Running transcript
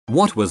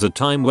What was a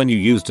time when you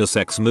used a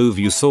sex move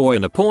you saw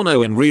in a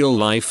porno in real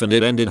life and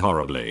it ended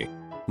horribly?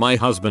 My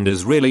husband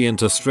is really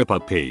into stripper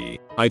pee.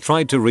 I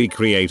tried to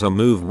recreate a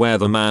move where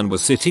the man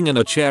was sitting in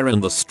a chair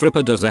and the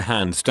stripper does a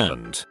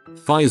handstand,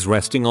 thighs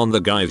resting on the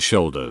guy's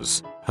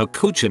shoulders, her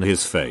cooch in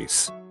his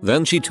face.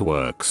 Then she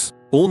twerks,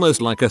 almost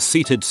like a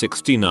seated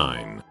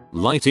 69.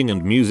 Lighting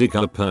and music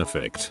are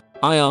perfect.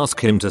 I ask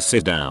him to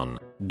sit down,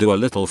 do a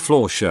little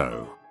floor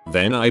show.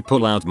 Then I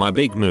pull out my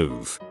big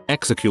move,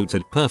 execute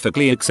it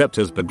perfectly except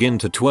as begin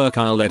to twerk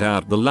I'll let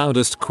out the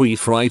loudest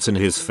queef right in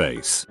his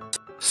face.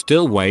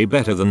 Still way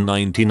better than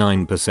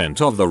 99%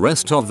 of the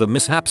rest of the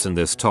mishaps in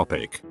this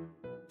topic.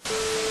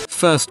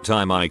 First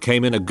time I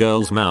came in a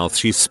girl's mouth,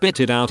 she spit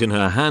it out in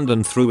her hand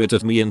and threw it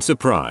at me in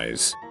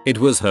surprise. It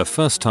was her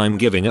first time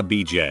giving a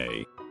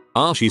BJ.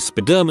 She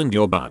spit in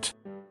your butt.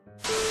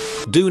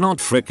 Do not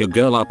frick a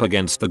girl up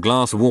against the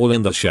glass wall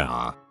in the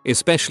shower,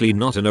 especially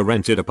not in a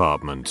rented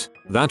apartment.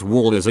 That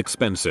wall is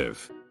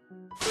expensive.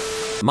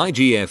 My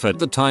GF at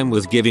the time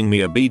was giving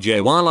me a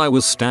BJ while I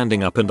was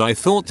standing up and I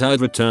thought I'd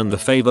return the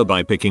favor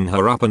by picking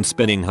her up and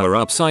spinning her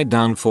upside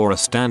down for a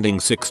standing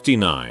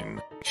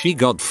 69. She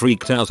got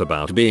freaked out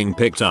about being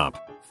picked up,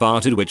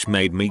 farted which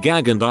made me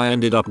gag and I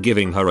ended up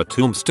giving her a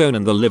tombstone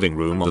in the living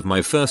room of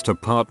my first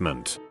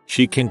apartment.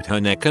 She kinked her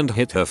neck and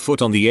hit her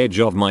foot on the edge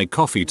of my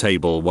coffee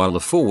table while the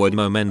forward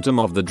momentum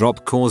of the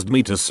drop caused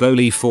me to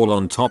slowly fall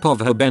on top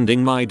of her,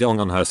 bending my dong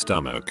on her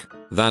stomach.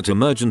 That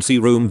emergency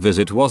room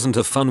visit wasn't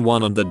a fun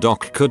one and the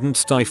doc couldn't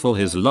stifle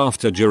his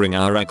laughter during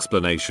our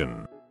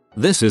explanation.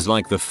 This is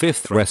like the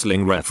 5th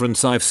wrestling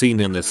reference I've seen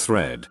in this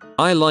thread.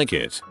 I like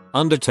it.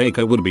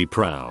 Undertaker would be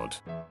proud.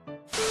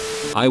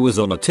 I was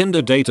on a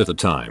Tinder date at the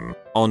time.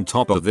 On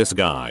top of this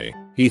guy,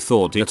 he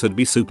thought it'd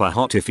be super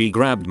hot if he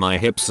grabbed my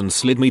hips and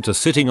slid me to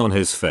sitting on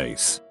his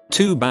face.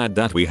 Too bad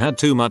that we had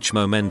too much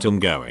momentum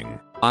going.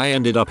 I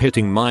ended up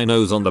hitting my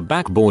nose on the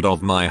backboard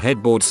of my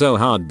headboard so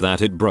hard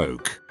that it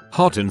broke.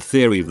 Hot in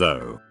theory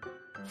though.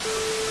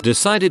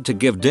 Decided to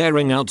give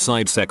daring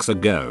outside sex a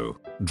go.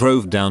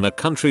 Drove down a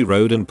country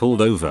road and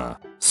pulled over.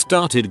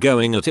 Started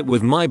going at it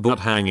with my butt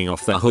hanging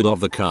off the hood of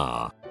the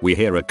car. We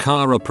hear a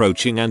car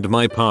approaching and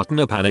my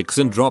partner panics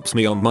and drops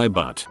me on my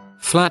butt.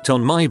 Flat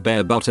on my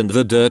bare butt in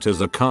the dirt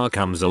as a car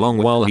comes along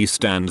while he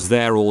stands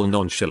there all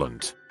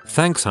nonchalant.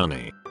 Thanks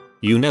honey.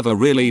 You never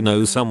really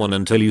know someone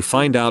until you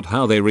find out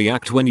how they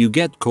react when you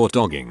get caught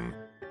dogging.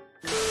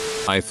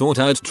 I thought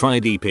I'd try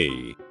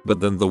DP, but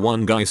then the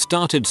one guy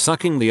started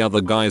sucking the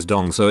other guy's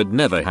dong so it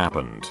never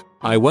happened.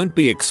 I won't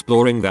be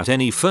exploring that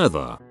any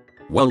further.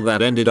 Well,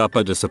 that ended up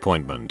a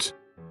disappointment.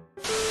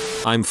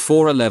 I'm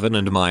 4'11"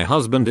 and my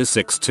husband is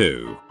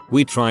 6'2".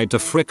 We tried to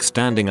frick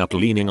standing up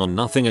leaning on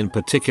nothing in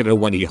particular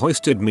when he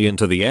hoisted me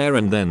into the air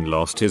and then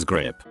lost his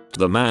grip.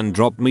 The man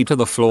dropped me to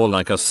the floor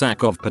like a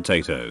sack of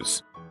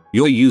potatoes.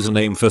 Your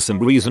username for some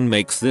reason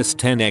makes this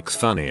 10x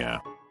funnier.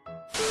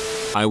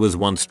 I was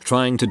once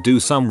trying to do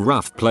some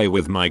rough play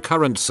with my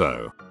current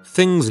so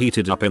things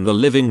heated up in the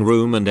living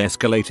room and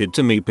escalated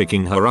to me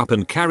picking her up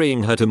and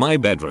carrying her to my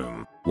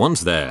bedroom.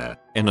 Once there,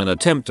 in an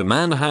attempt to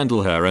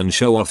manhandle her and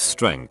show off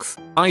strength,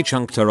 I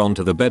chunked her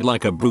onto the bed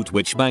like a brute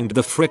which banged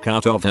the frick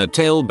out of her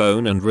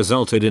tailbone and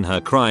resulted in her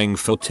crying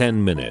for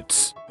 10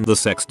 minutes. The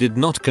sex did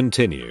not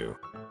continue.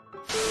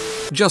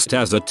 Just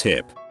as a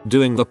tip,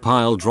 doing the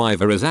pile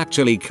driver is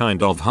actually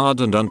kind of hard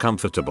and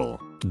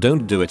uncomfortable.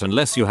 Don't do it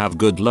unless you have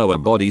good lower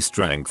body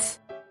strength.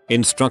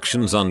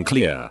 Instructions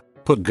unclear.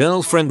 Put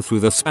girlfriend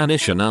through the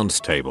Spanish announce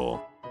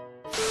table.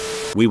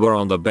 We were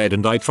on the bed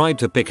and I tried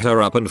to pick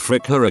her up and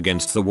frick her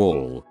against the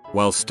wall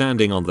while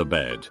standing on the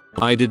bed.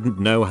 I didn't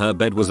know her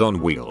bed was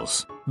on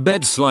wheels.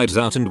 Bed slides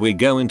out and we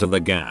go into the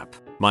gap.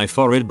 My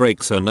forehead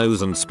breaks her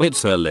nose and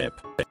splits her lip.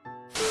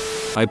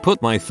 I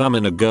put my thumb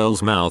in a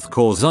girl's mouth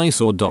cause I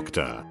saw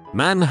Dr.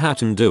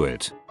 Manhattan do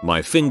it.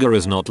 My finger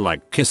is not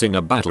like kissing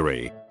a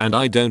battery, and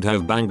I don't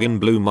have bangin'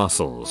 blue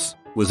muscles.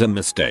 Was a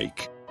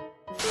mistake.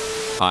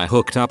 I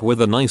hooked up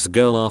with a nice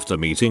girl after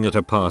meeting at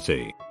a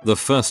party. The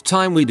first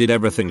time we did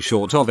everything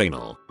short of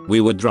anal. We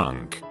were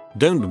drunk.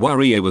 Don't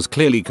worry, it was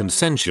clearly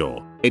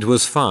consensual. It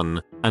was fun,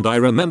 and I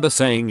remember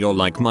saying you're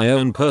like my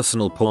own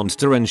personal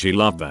pornster and she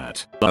loved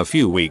that. A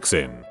few weeks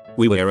in,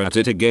 we were at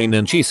it again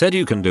and she said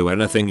you can do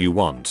anything you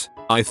want.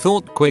 I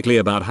thought quickly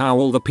about how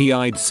all the pee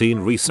I'd seen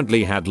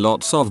recently had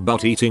lots of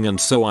butt eating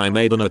and so I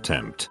made an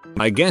attempt.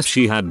 I guess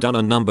she had done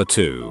a number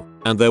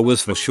 2, and there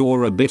was for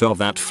sure a bit of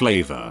that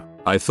flavor.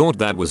 I thought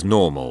that was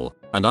normal,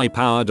 and I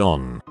powered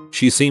on.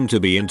 She seemed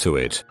to be into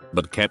it,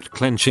 but kept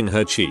clenching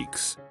her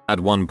cheeks. At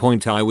one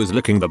point I was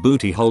licking the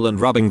booty hole and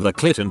rubbing the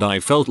clit and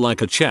I felt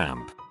like a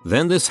champ.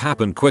 Then this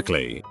happened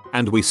quickly,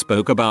 and we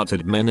spoke about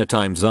it many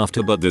times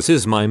after, but this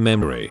is my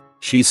memory.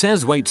 She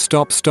says wait,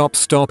 stop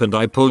and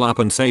I pull up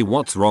and say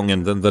what's wrong,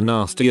 and then the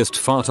nastiest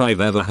fart I've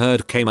ever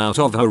heard came out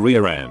of her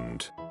rear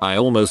end. I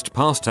almost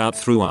passed out,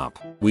 threw up.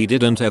 We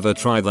didn't ever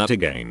try that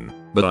again,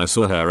 but I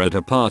saw her at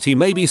a party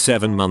maybe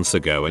 7 months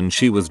ago and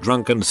she was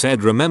drunk and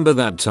said remember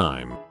that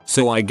time,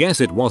 so I guess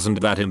it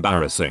wasn't that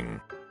embarrassing.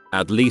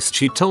 At least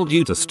she told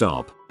you to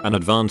stop, an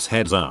advance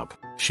heads up.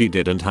 She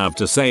didn't have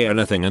to say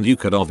anything and you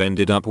could have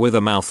ended up with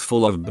a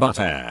mouthful of butt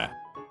air.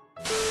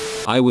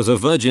 I was a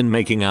virgin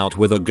making out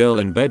with a girl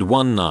in bed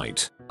one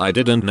night. I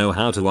didn't know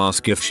how to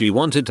ask if she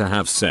wanted to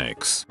have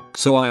sex,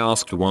 so I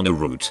asked one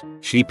route.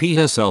 She pee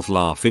herself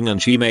laughing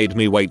and she made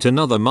me wait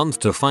another month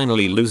to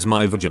finally lose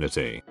my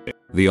virginity.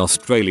 The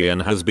Australian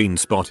has been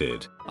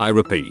spotted. I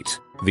repeat,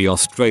 the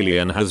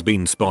Australian has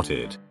been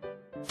spotted.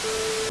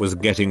 Was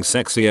getting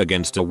sexy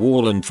against a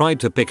wall and tried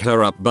to pick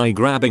her up by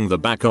grabbing the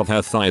back of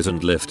her thighs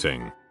and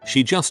lifting.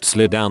 She just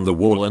slid down the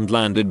wall and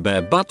landed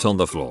bare butt on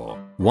the floor.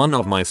 One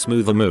of my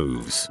smoother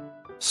moves.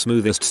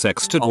 Smoothest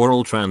sex to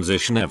oral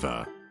transition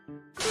ever.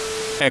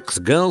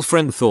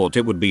 Ex-girlfriend thought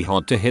it would be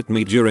hot to hit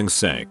me during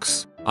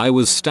sex. I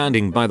was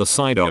standing by the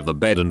side of the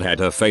bed and had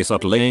her face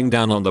up laying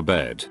down on the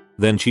bed.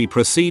 Then she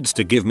proceeds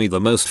to give me the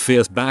most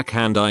fierce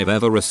backhand I've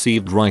ever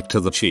received right to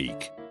the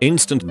cheek.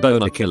 Instant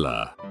boner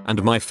killer.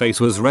 And my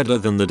face was redder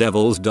than the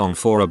devil's dong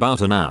for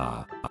about an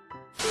hour.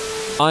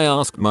 I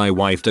asked my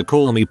wife to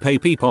call me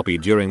Papy Poppy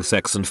during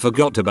sex and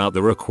forgot about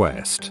the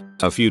request.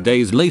 A few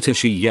days later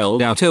she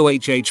yelled out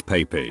OHH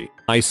Papy.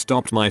 I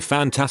stopped my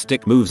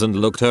fantastic moves and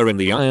looked her in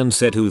the eye and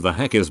said, who the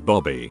heck is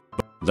Bobby?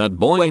 That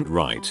boy ain't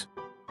right.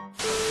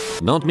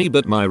 Not me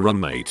but my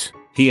roommate.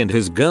 He and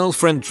his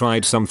girlfriend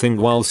tried something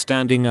while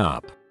standing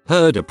up.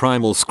 Heard a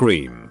primal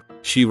scream.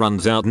 She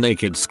runs out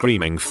naked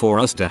screaming for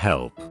us to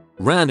help.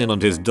 Ran in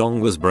and his dong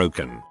was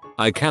broken.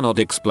 I cannot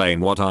explain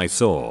what I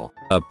saw.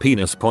 A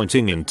penis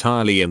pointing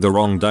entirely in the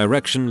wrong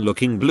direction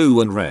looking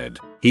blue and red.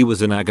 He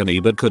was in agony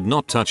but could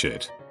not touch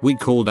it. We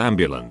called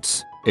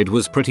ambulance. It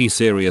was pretty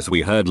serious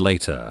we heard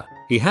later.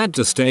 He had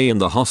to stay in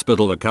the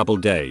hospital a couple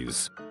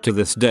days. To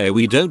this day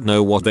we don't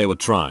know what they were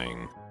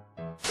trying.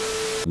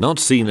 Not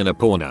seen in a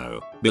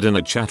porno, but in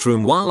a chat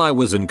room while I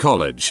was in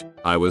college.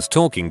 I was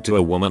talking to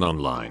a woman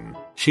online.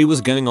 She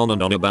was going on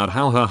and on about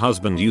how her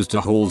husband used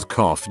to hold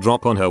cough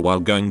drop on her while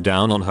going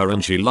down on her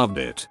and she loved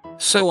it.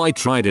 So I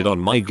tried it on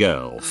my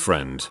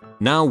girlfriend,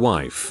 now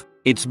wife.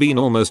 It's been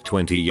almost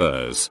 20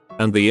 years,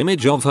 and the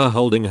image of her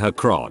holding her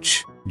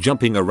crotch,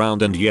 jumping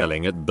around and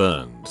yelling at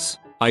Burns.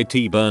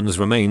 IT Burns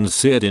remains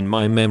seared in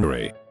my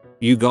memory.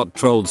 You got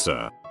trolled,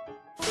 sir.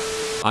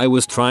 I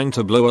was trying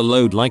to blow a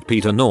load like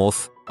Peter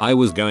North. I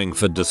was going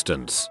for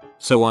distance,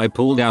 so I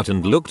pulled out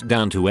and looked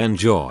down to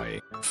enjoy,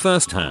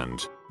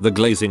 firsthand, the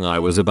glazing I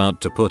was about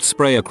to put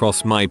spray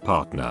across my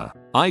partner.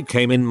 I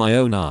came in my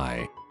own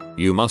eye.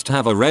 You must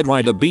have a Red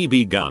Ryder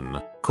BB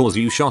gun, cause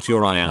you shot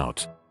your eye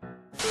out.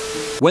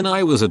 When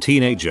I was a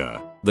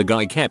teenager, the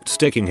guy kept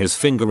sticking his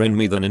finger in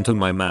me then into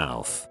my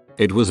mouth.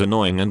 It was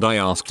annoying and I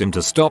asked him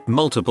to stop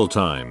multiple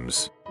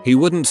times. He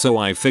wouldn't, so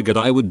I figured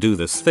I would do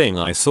this thing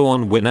I saw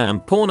on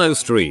Winamp porno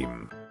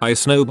stream. I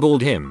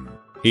snowballed him.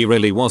 He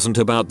really wasn't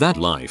about that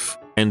life.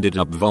 Ended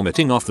up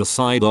vomiting off the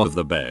side of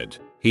the bed.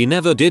 He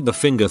never did the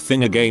finger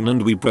thing again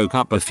and we broke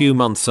up a few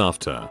months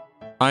after.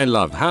 I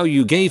love how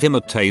you gave him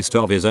a taste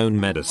of his own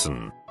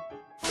medicine.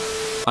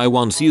 I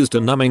once used a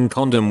numbing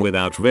condom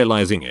without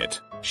realizing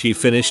it. She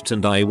finished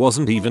and I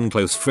wasn't even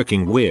close.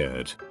 Freaking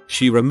weird.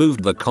 She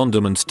removed the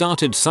condom and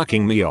started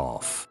sucking me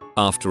off.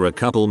 After a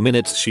couple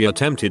minutes she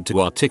attempted to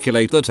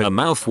articulate that her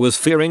mouth was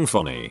fearing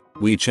funny.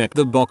 We checked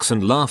the box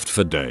and laughed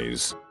for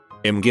days.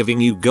 I'm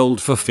giving you gold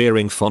for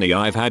fearing funny.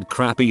 I've had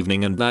crap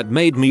evening and that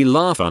made me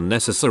laugh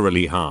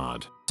unnecessarily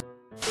hard.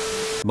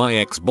 My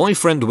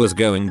ex-boyfriend was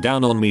going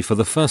down on me for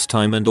the first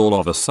time and all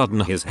of a sudden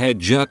his head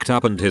jerked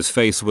up and his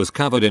face was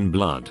covered in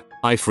blood.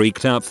 I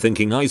freaked out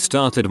thinking I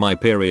started my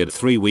period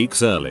 3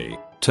 weeks early.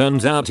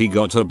 Turns out he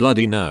got a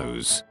bloody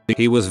nose.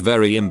 He was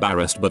very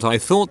embarrassed but I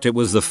thought it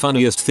was the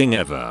funniest thing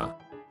ever.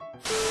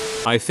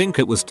 I think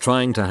it was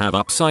trying to have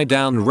upside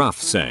down rough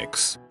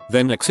sex,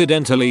 then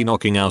accidentally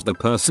knocking out the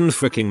person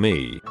fricking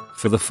me.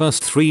 For the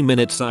first 3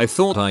 minutes I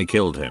thought I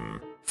killed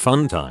him.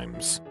 Fun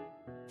times.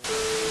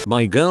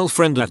 My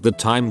girlfriend at the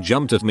time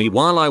jumped at me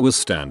while I was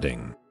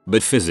standing,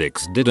 but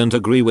physics didn't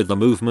agree with the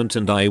movement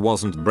and I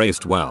wasn't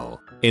braced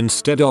well.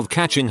 Instead of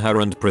catching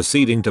her and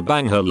proceeding to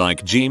bang her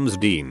like James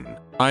Dean,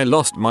 I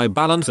lost my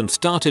balance and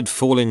started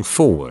falling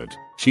forward.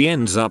 She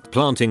ends up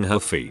planting her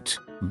feet,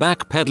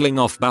 backpedaling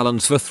off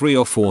balance for 3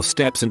 or 4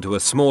 steps into a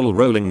small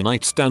rolling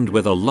nightstand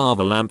with a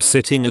lava lamp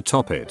sitting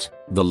atop it.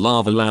 The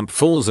lava lamp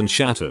falls and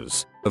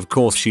shatters. Of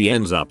course she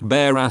ends up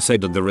bare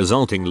assed and the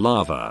resulting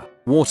lava,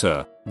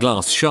 water,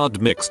 glass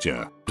shard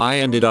mixture. I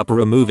ended up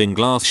removing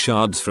glass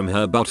shards from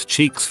her butt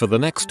cheeks for the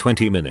next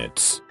 20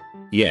 minutes.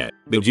 Yeah,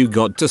 but you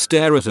got to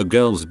stare at a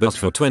girl's butt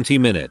for 20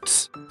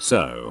 minutes,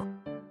 so.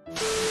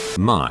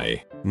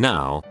 My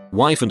now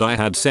wife and I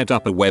had set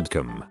up a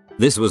webcam.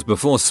 This was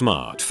before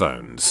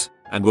smartphones,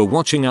 and were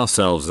watching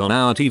ourselves on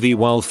our TV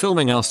while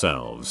filming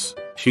ourselves.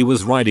 She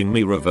was riding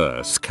me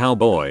reverse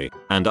cowboy,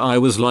 and I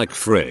was like,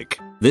 frick,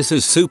 this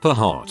is super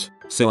hot.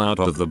 So out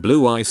of the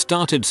blue I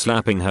started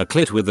slapping her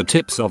clit with the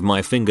tips of my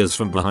fingers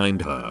from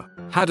behind her.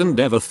 Hadn't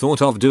ever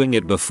thought of doing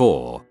it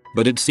before,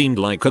 but it seemed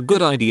like a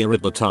good idea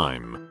at the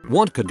time.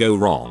 What could go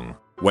wrong?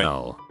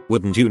 Well,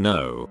 wouldn't you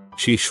know,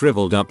 she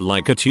shriveled up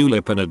like a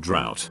tulip in a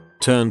drought.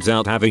 Turns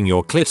out having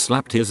your clit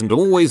slapped isn't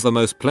always the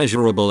most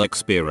pleasurable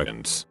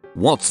experience.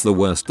 What's the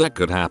worst that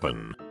could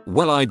happen?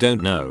 Well, I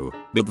don't know,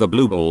 but the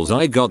blue balls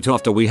I got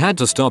after we had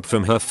to stop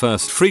from her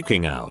first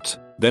freaking out,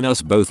 then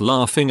us both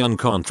laughing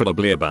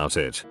uncontrollably about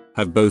it,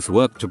 have both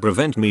worked to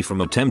prevent me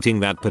from attempting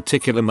that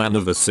particular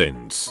maneuver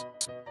since.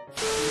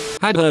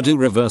 Had her do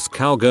reverse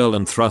cowgirl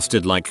and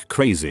thrusted like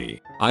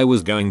crazy. I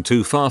was going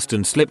too fast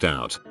and slipped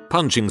out,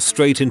 punching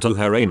straight into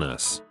her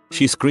anus.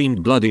 She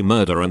screamed bloody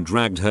murder and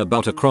dragged her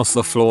butt across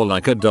the floor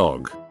like a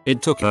dog.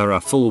 It took her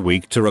a full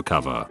week to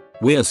recover.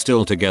 We're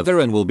still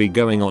together and will be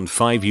going on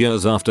 5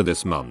 years after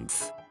this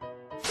month.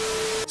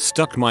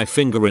 Stuck my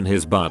finger in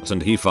his butt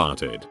and he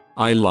farted.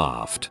 I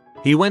laughed.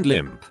 He went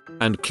limp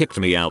and kicked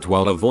me out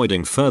while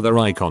avoiding further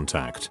eye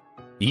contact.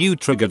 You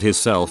triggered his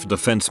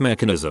self-defense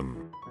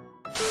mechanism.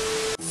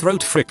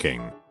 Throat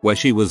fricking, where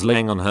she was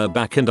laying on her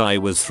back and I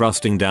was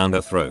thrusting down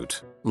her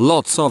throat.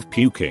 Lots of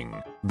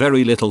puking.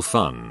 Very little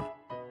fun.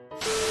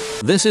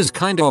 This is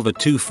kind of a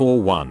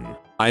 2-for-1.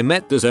 I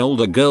met this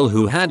older girl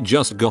who had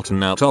just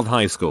gotten out of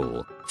high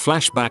school.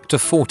 Flashback to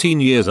 14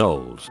 years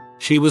old.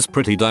 She was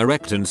pretty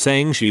direct in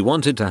saying she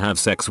wanted to have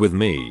sex with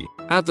me.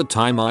 At the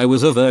time I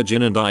was a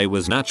virgin and I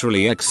was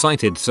naturally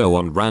excited, so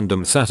on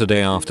random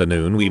Saturday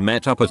afternoon we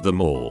met up at the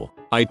mall.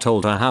 I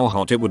told her how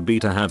hot it would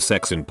be to have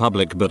sex in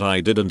public, but I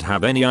didn't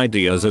have any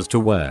ideas as to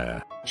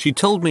where. She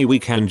told me we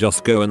can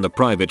just go in the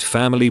private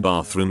family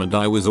bathroom and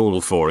I was all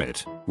for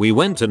it. We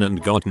went in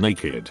and got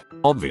naked.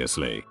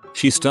 Obviously,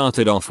 she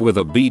started off with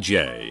a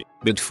BJ,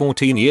 but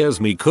 14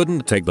 years me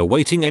couldn't take the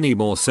waiting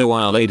anymore, so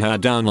I laid her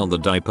down on the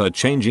diaper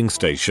changing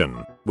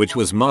station, which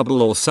was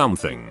marble or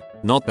something,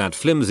 not that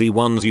flimsy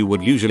ones you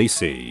would usually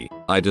see.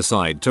 I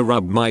decide to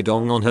rub my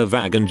dong on her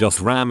vag and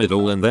just ram it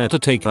all in there to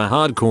take her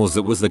hardcores.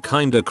 That was the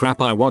kinda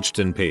crap I watched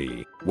in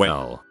P.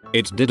 Well,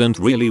 it didn't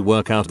really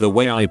work out the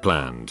way I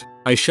planned.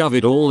 I shove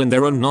it all in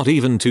there and not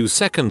even 2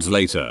 seconds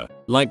later,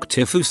 like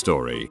Tifu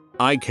story,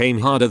 I came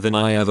harder than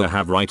I ever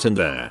have right in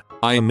there.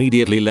 I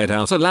immediately let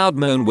out a loud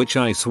moan which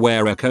I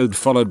swear echoed,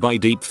 followed by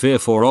deep fear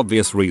for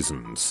obvious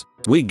reasons.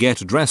 We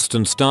get dressed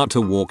and start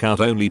to walk out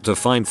only to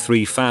find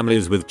 3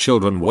 families with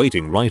children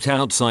waiting right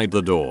outside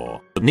the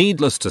door.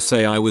 Needless to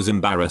say I was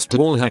embarrassed to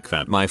all heck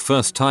that my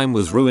first time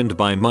was ruined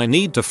by my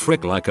need to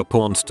frick like a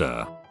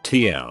pornster.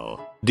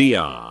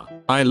 TLDR.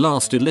 I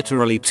lasted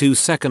literally 2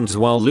 seconds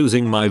while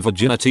losing my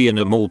virginity in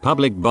a mall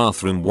public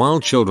bathroom while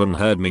children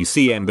heard me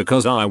CM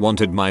because I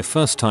wanted my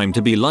first time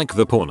to be like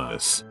the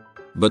pornos.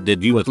 But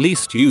did you at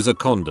least use a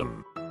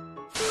condom?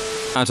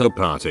 At a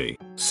party,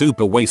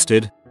 super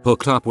wasted,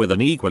 hooked up with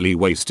an equally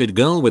wasted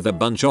girl with a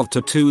bunch of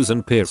tattoos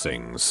and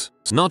piercings.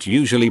 It's not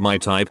usually my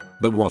type,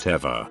 but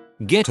whatever.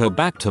 Get her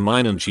back to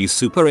mine and she's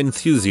super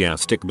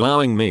enthusiastic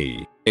blowing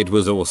me. It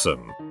was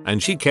awesome.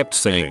 And she kept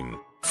saying,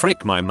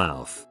 "Frick my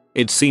mouth."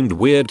 It seemed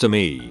weird to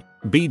me.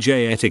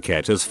 BJ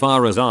etiquette as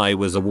far as I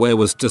was aware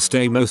was to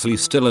stay mostly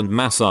still and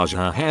massage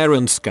her hair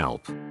and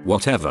scalp.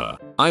 Whatever.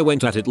 I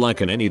went at it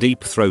like in any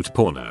deep throat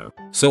porno.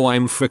 So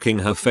I'm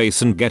fricking her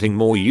face and getting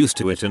more used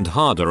to it and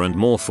harder and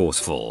more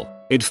forceful.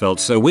 It felt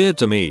so weird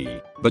to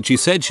me, but she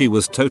said she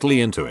was totally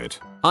into it.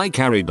 I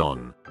carried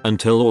on,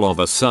 until all of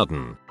a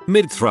sudden,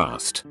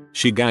 mid-thrust,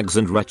 she gags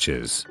and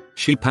retches.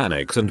 She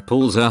panics and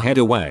pulls her head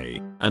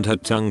away, and her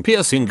tongue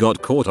piercing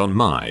got caught on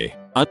my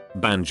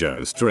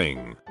banjo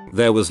string.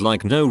 There was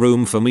like no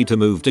room for me to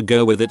move to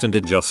go with it and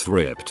it just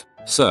ripped.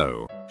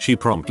 So, she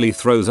promptly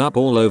throws up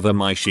all over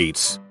my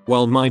sheets,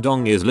 while my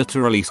dong is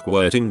literally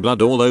squirting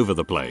blood all over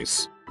the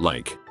place.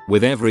 Like,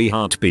 with every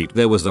heartbeat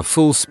there was a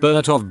full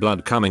spurt of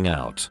blood coming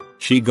out.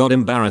 She got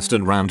embarrassed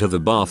and ran to the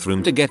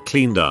bathroom to get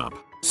cleaned up.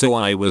 So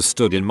I was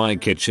stood in my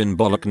kitchen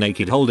bollock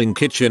naked holding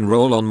kitchen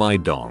roll on my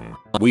dong.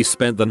 We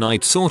spent the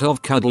night sort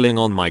of cuddling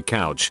on my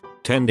couch,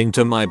 tending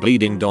to my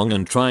bleeding dong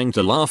and trying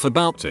to laugh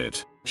about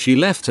it. She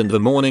left in the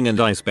morning and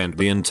I spent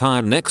the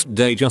entire next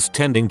day just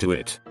tending to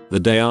it. The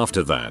day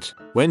after that,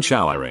 when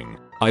showering,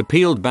 I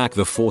peeled back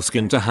the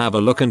foreskin to have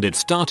a look and it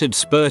started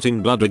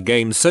spurting blood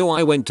again, so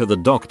I went to the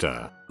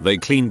doctor. They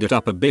cleaned it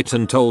up a bit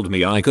and told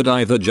me I could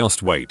either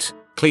just wait,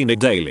 clean it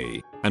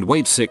daily, and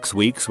wait 6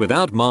 weeks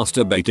without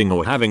masturbating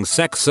or having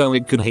sex so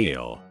it could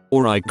heal,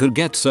 or I could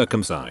get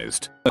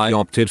circumcised. I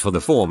opted for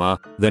the former,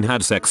 then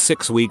had sex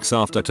 6 weeks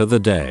after to the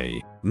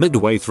day.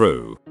 Midway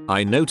through,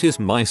 I noticed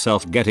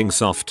myself getting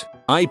soft.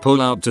 I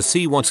pull out to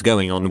see what's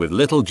going on with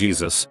little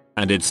Jesus,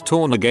 and it's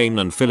torn again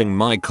and filling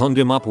my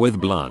condom up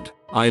with blood.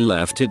 I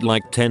left it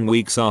like 10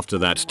 weeks after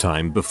that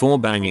time before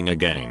banging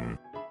again.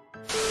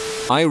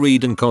 I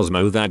read in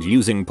Cosmo that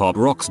using pop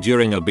rocks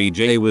during a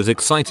BJ was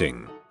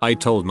exciting. I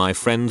told my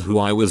friend who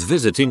I was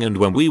visiting, and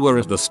when we were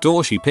at the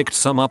store she picked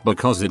some up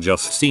because it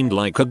just seemed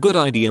like a good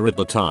idea at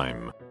the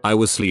time. I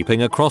was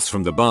sleeping across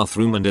from the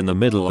bathroom and in the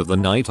middle of the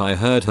night I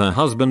heard her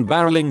husband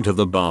barreling to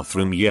the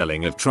bathroom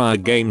yelling at try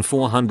again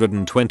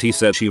 420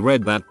 said she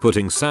read that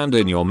putting sand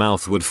in your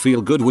mouth would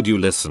feel good, would you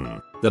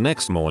listen? The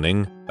next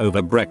morning,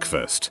 over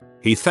breakfast,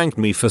 he thanked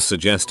me for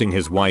suggesting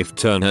his wife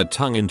turn her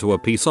tongue into a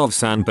piece of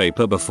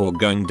sandpaper before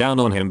going down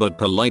on him, but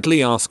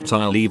politely asked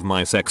I'll leave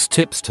my sex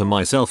tips to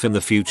myself in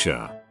the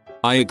future.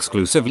 I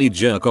exclusively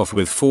jerk off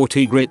with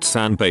 40 grit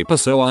sandpaper,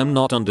 so I'm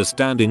not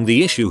understanding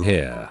the issue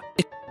here.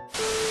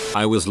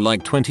 I was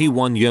like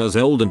 21 years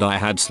old and I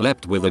had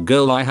slept with a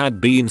girl I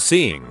had been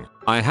seeing.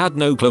 I had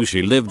no clue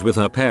she lived with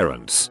her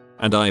parents,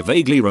 and I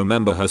vaguely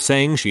remember her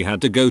saying she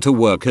had to go to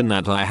work and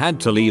that I had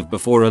to leave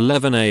before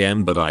 11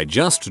 AM, but I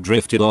just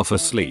drifted off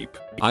asleep.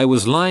 I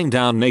was lying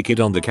down naked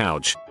on the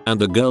couch, and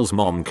the girl's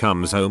mom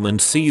comes home and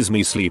sees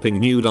me sleeping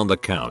nude on the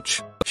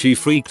couch. She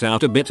freaked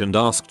out a bit and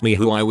asked me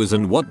who I was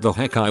and what the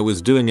heck I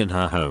was doing in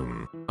her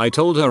home. I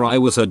told her I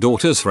was her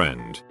daughter's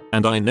friend,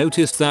 and I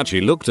noticed that she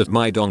looked at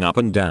my dong up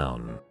and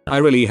down. I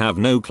really have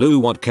no clue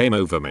what came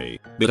over me,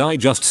 but I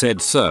just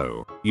said,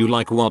 "So, you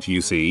like what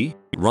you see?"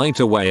 Right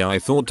away I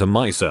thought to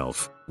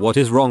myself, what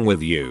is wrong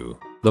with you?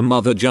 The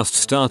mother just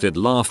started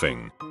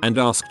laughing and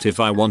asked if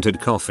I wanted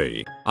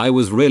coffee. I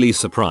was really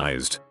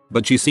surprised,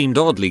 but she seemed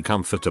oddly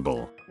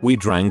comfortable. We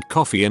drank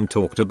coffee and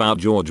talked about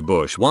George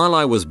Bush while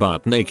I was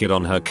butt naked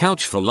on her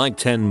couch for like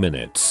 10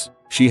 minutes.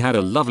 She had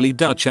a lovely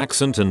Dutch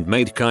accent and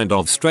made kind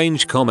of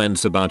strange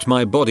comments about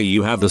my body.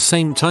 "You have the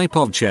same type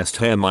of chest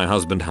hair my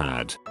husband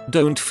had.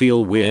 Don't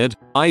feel weird,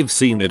 I've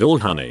seen it all,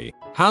 honey.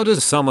 How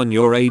does someone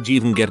your age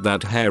even get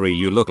that hairy?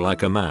 You look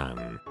like a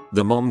man."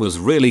 The mom was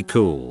really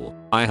cool.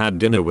 I had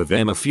dinner with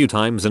them a few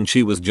times and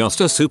she was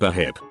just a super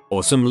hip,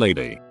 awesome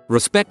lady.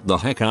 Respect the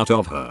heck out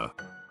of her.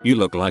 You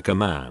look like a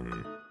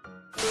man.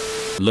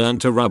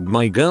 Learned to rub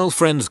my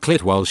girlfriend's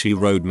clit while she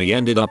rode me.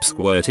 Ended up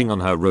squirting on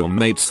her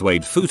roommate's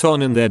suede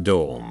futon in their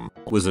dorm.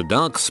 Was a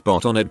dark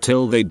spot on it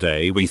till the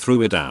day we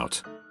threw it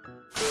out.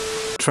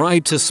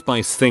 Tried to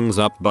spice things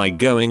up by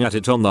going at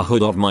it on the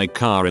hood of my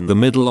car in the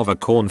middle of a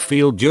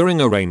cornfield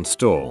during a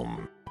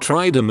rainstorm.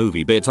 Tried a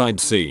movie bit I'd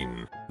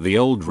seen, the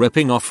old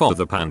ripping off of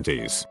the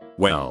panties.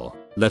 Well,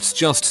 let's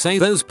just say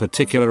those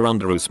particular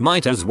underoos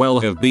might as well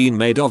have been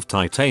made of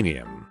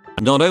titanium.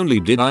 Not only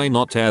did I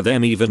not tear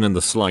them even in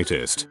the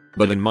slightest,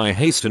 but in my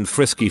haste and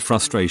frisky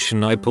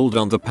frustration I pulled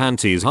on the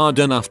panties hard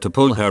enough to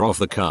pull her off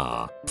the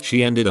car.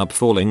 She ended up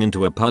falling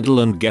into a puddle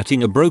and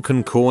getting a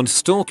broken corn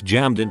stalk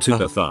jammed into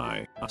her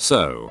thigh.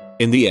 So,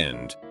 in the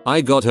end,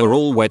 I got her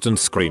all wet and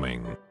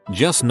screaming.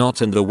 Just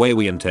not in the way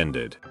we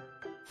intended.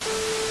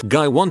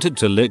 Guy wanted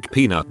to lick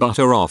peanut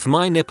butter off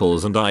my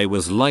nipples and I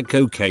was like,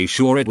 okay,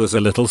 sure, it was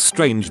a little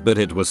strange, but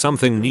it was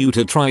something new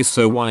to try,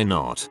 so why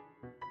not?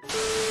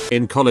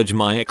 In college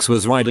my ex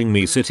was riding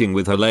me sitting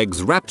with her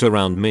legs wrapped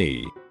around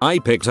me. I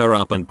picked her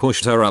up and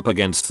pushed her up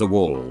against the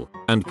wall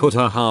and put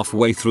her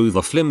halfway through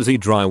the flimsy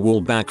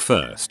drywall back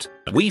first.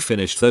 We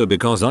finished though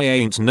because I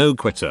ain't no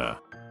quitter.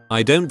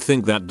 I don't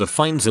think that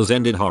defines us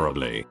ended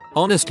horribly.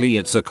 Honestly,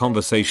 it's a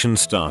conversation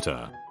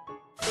starter.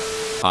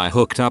 I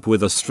hooked up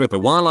with a stripper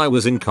while I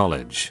was in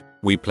college.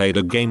 We played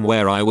a game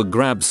where I would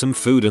grab some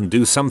food and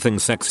do something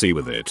sexy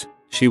with it.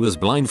 She was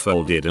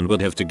blindfolded and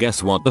would have to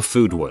guess what the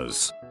food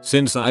was.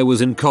 Since I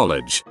was in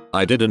college,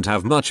 I didn't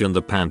have much in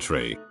the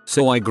pantry,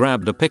 so I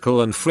grabbed a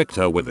pickle and fricked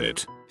her with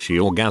it. She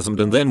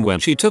orgasmed, and then when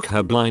she took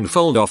her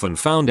blindfold off and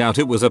found out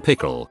it was a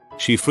pickle,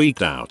 she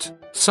freaked out.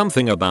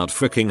 Something about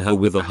fricking her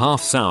with a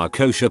half-sour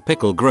kosher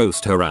pickle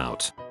grossed her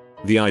out.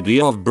 The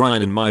idea of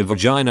brine in my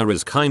vagina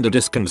is kinda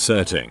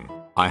disconcerting,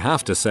 I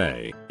have to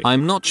say.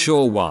 I'm not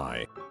sure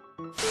why.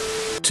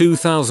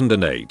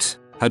 2008.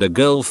 Had a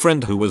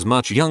girlfriend who was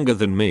much younger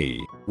than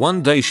me.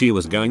 One day she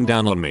was going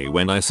down on me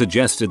when I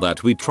suggested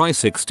that we try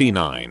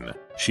 69.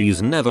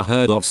 She's never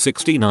heard of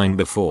 69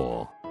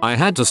 before. I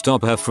had to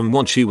stop her from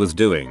what she was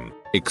doing,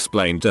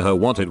 explained to her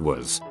what it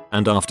was,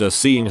 and after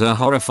seeing her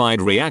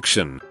horrified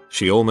reaction,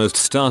 she almost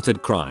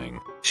started crying.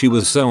 She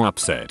was so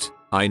upset.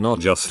 I not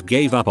just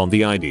gave up on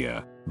the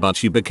idea, but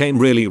she became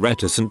really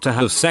reticent to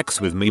have sex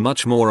with me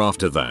much more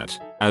after that,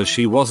 as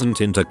she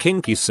wasn't into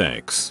kinky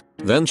sex.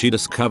 Then she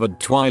discovered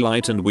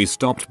Twilight and we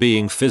stopped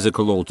being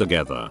physical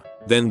altogether.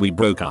 Then we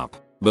broke up.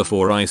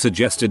 Before I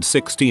suggested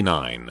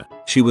 69,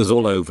 she was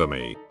all over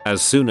me.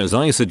 As soon as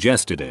I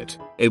suggested it,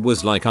 it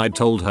was like I'd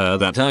told her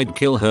that I'd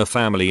kill her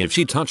family if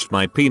she touched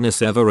my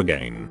penis ever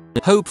again.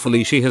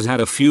 Hopefully she has had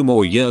a few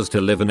more years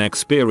to live and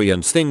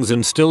experience things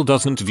and still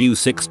doesn't view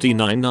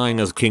 69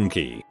 as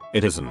kinky.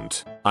 It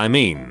isn't. I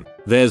mean,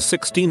 there's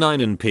 69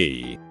 in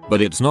P,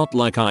 but it's not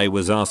like I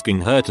was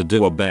asking her to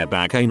do a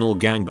bareback anal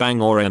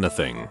gangbang or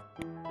anything.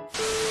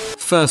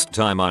 First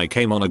time I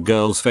came on a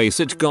girl's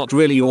face, it got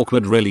really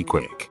awkward really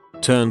quick.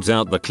 Turns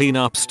out the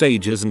cleanup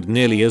stage isn't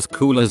nearly as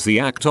cool as the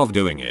act of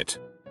doing it.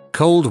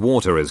 Cold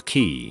water is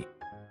key.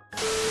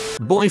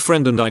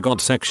 Boyfriend and I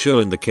got sexual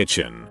in the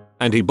kitchen,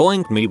 and he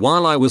boinked me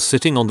while I was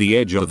sitting on the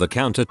edge of the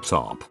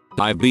countertop.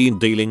 I've been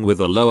dealing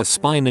with a lower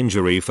spine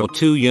injury for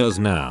 2 years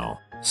now.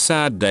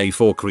 Sad day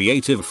for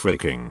creative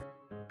freaking.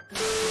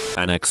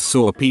 An ex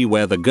saw P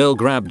where the girl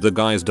grabbed the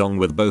guy's dong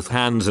with both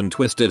hands and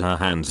twisted her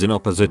hands in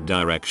opposite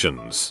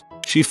directions.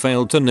 She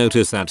failed to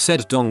notice that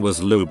said dong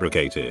was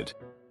lubricated.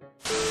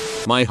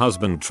 My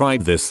husband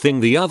tried this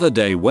thing the other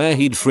day where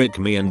he'd frick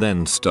me and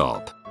then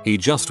stop. He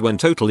just went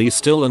totally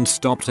still and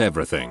stopped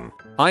everything.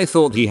 I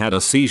thought he had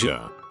a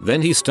seizure.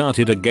 Then he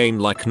started again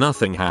like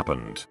nothing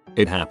happened.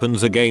 It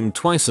happens again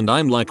twice and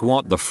I'm like,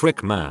 what the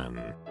frick,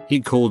 man? He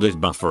called it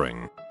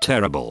buffering.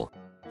 Terrible.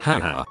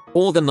 Haha.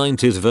 Or the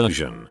 90s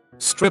version.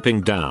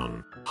 Stripping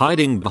down,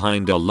 hiding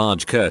behind a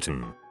large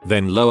curtain,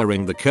 then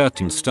lowering the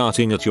curtain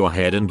starting at your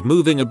head and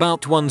moving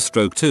about 1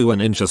 stroke to an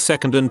inch a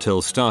second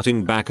until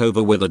starting back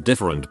over with a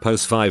different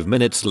pose 5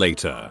 minutes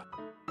later.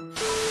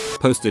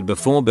 Posted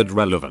before but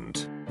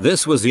relevant.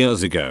 This was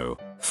years ago,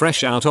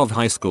 fresh out of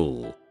high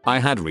school. I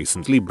had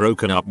recently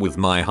broken up with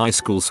my high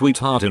school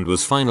sweetheart and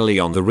was finally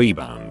on the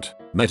rebound.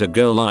 Met a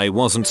girl I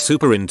wasn't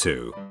super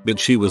into, but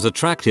she was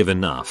attractive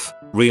enough,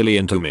 really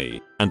into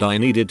me, and I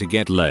needed to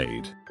get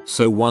laid.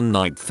 So one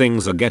night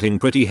things are getting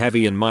pretty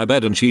heavy in my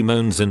bed and she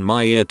moans in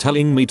my ear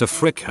telling me to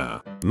frick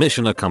her.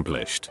 Mission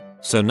accomplished.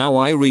 So now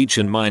I reach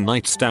in my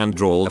nightstand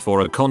drawer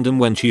for a condom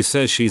when she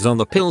says she's on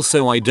the pill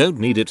so I don't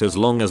need it as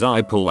long as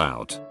I pull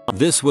out.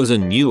 This was a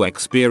new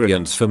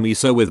experience for me,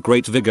 so with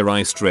great vigor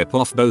I strip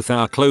off both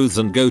our clothes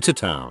and go to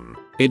town.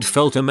 It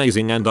felt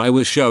amazing and I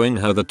was showing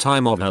her the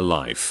time of her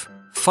life.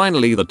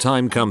 Finally the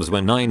time comes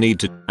when I need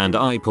to, and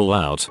I pull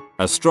out,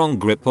 a strong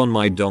grip on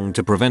my dong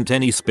to prevent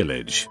any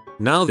spillage.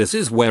 Now this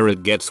is where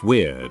it gets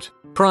weird.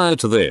 Prior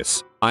to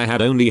this, I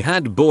had only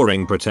had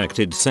boring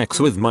protected sex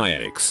with my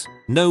ex.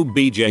 No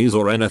BJs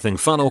or anything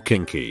fun or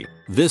kinky.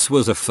 This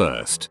was a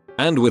first.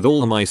 And with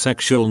all my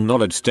sexual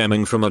knowledge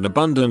stemming from an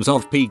abundance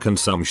of pee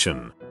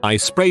consumption, I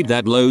sprayed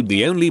that load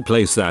the only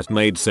place that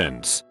made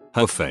sense.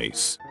 Her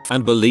face.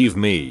 And believe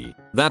me,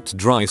 that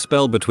dry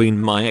spell between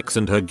my ex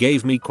and her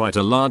gave me quite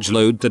a large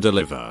load to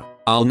deliver.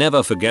 I'll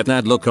never forget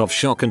that look of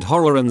shock and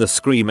horror and the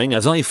screaming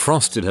as I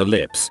frosted her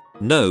lips,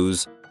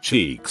 nose,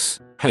 cheeks,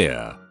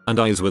 hair, and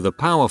eyes with a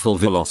powerful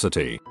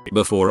velocity.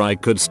 Before I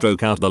could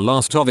stroke out the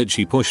last of it,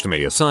 she pushed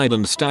me aside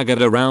and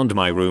staggered around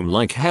my room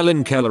like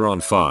Helen Keller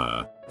on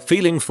fire,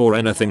 feeling for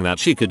anything that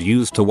she could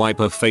use to wipe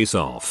her face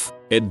off.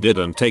 It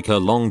didn't take her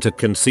long to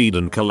concede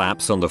and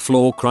collapse on the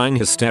floor crying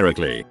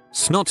hysterically,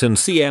 snot and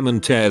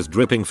semen tears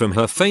dripping from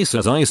her face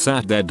as I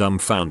sat there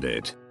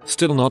dumbfounded,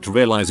 still not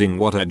realizing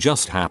what had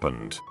just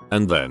happened.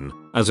 And then,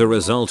 as a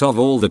result of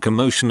all the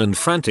commotion and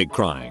frantic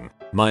crying,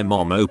 my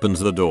mom opens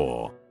the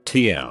door.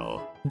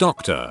 TL.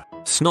 Doctor.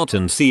 Snot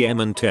and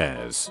semen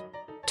tears.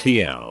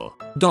 TL.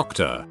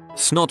 Doctor.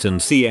 Snot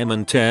and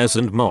semen tears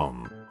and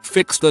mom.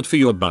 Fix that for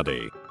your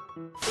buddy.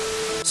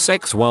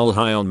 Sex while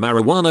high on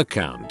marijuana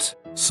count.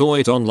 Saw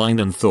it online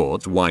and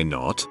thought why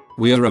not?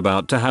 We're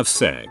about to have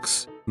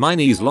sex. My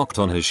knees locked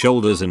on his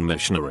shoulders in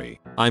missionary.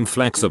 I'm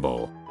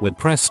flexible. We're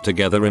pressed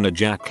together in a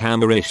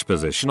jackhammer-ish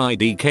position,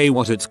 IDK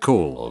what it's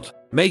called.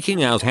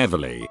 Making out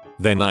heavily.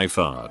 Then I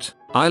fart.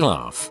 I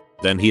laugh.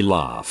 Then he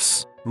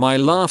laughs. My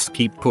laughs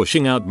keep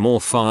pushing out more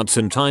farts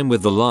in time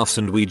with the laughs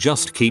and we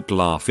just keep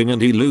laughing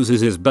and he loses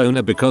his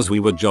boner because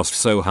we were just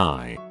so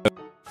high.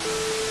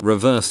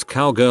 Reverse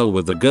cowgirl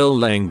with the girl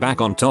laying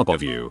back on top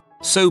of you,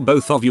 so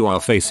both of you are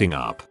facing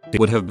up. It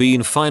would have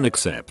been fine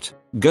except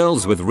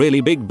girls with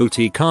really big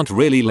booty can't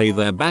really lay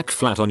their back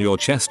flat on your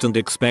chest and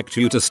expect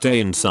you to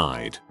stay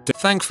inside.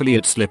 Thankfully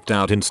it slipped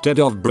out instead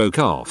of broke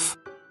off.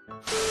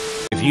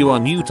 If you are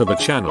new to the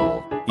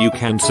channel, you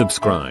can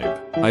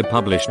subscribe. I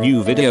publish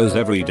new videos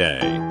every day.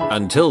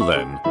 Until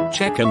then,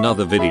 check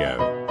another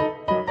video.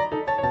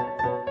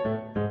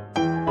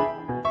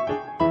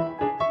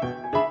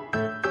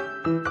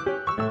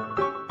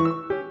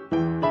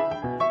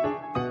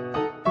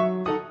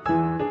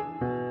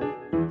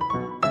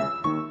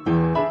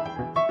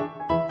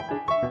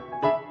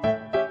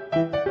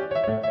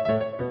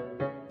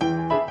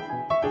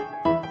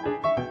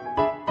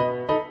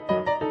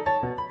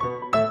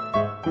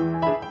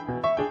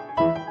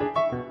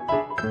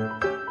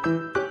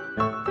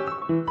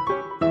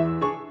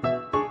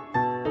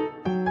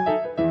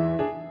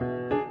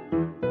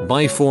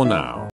 Bye for now.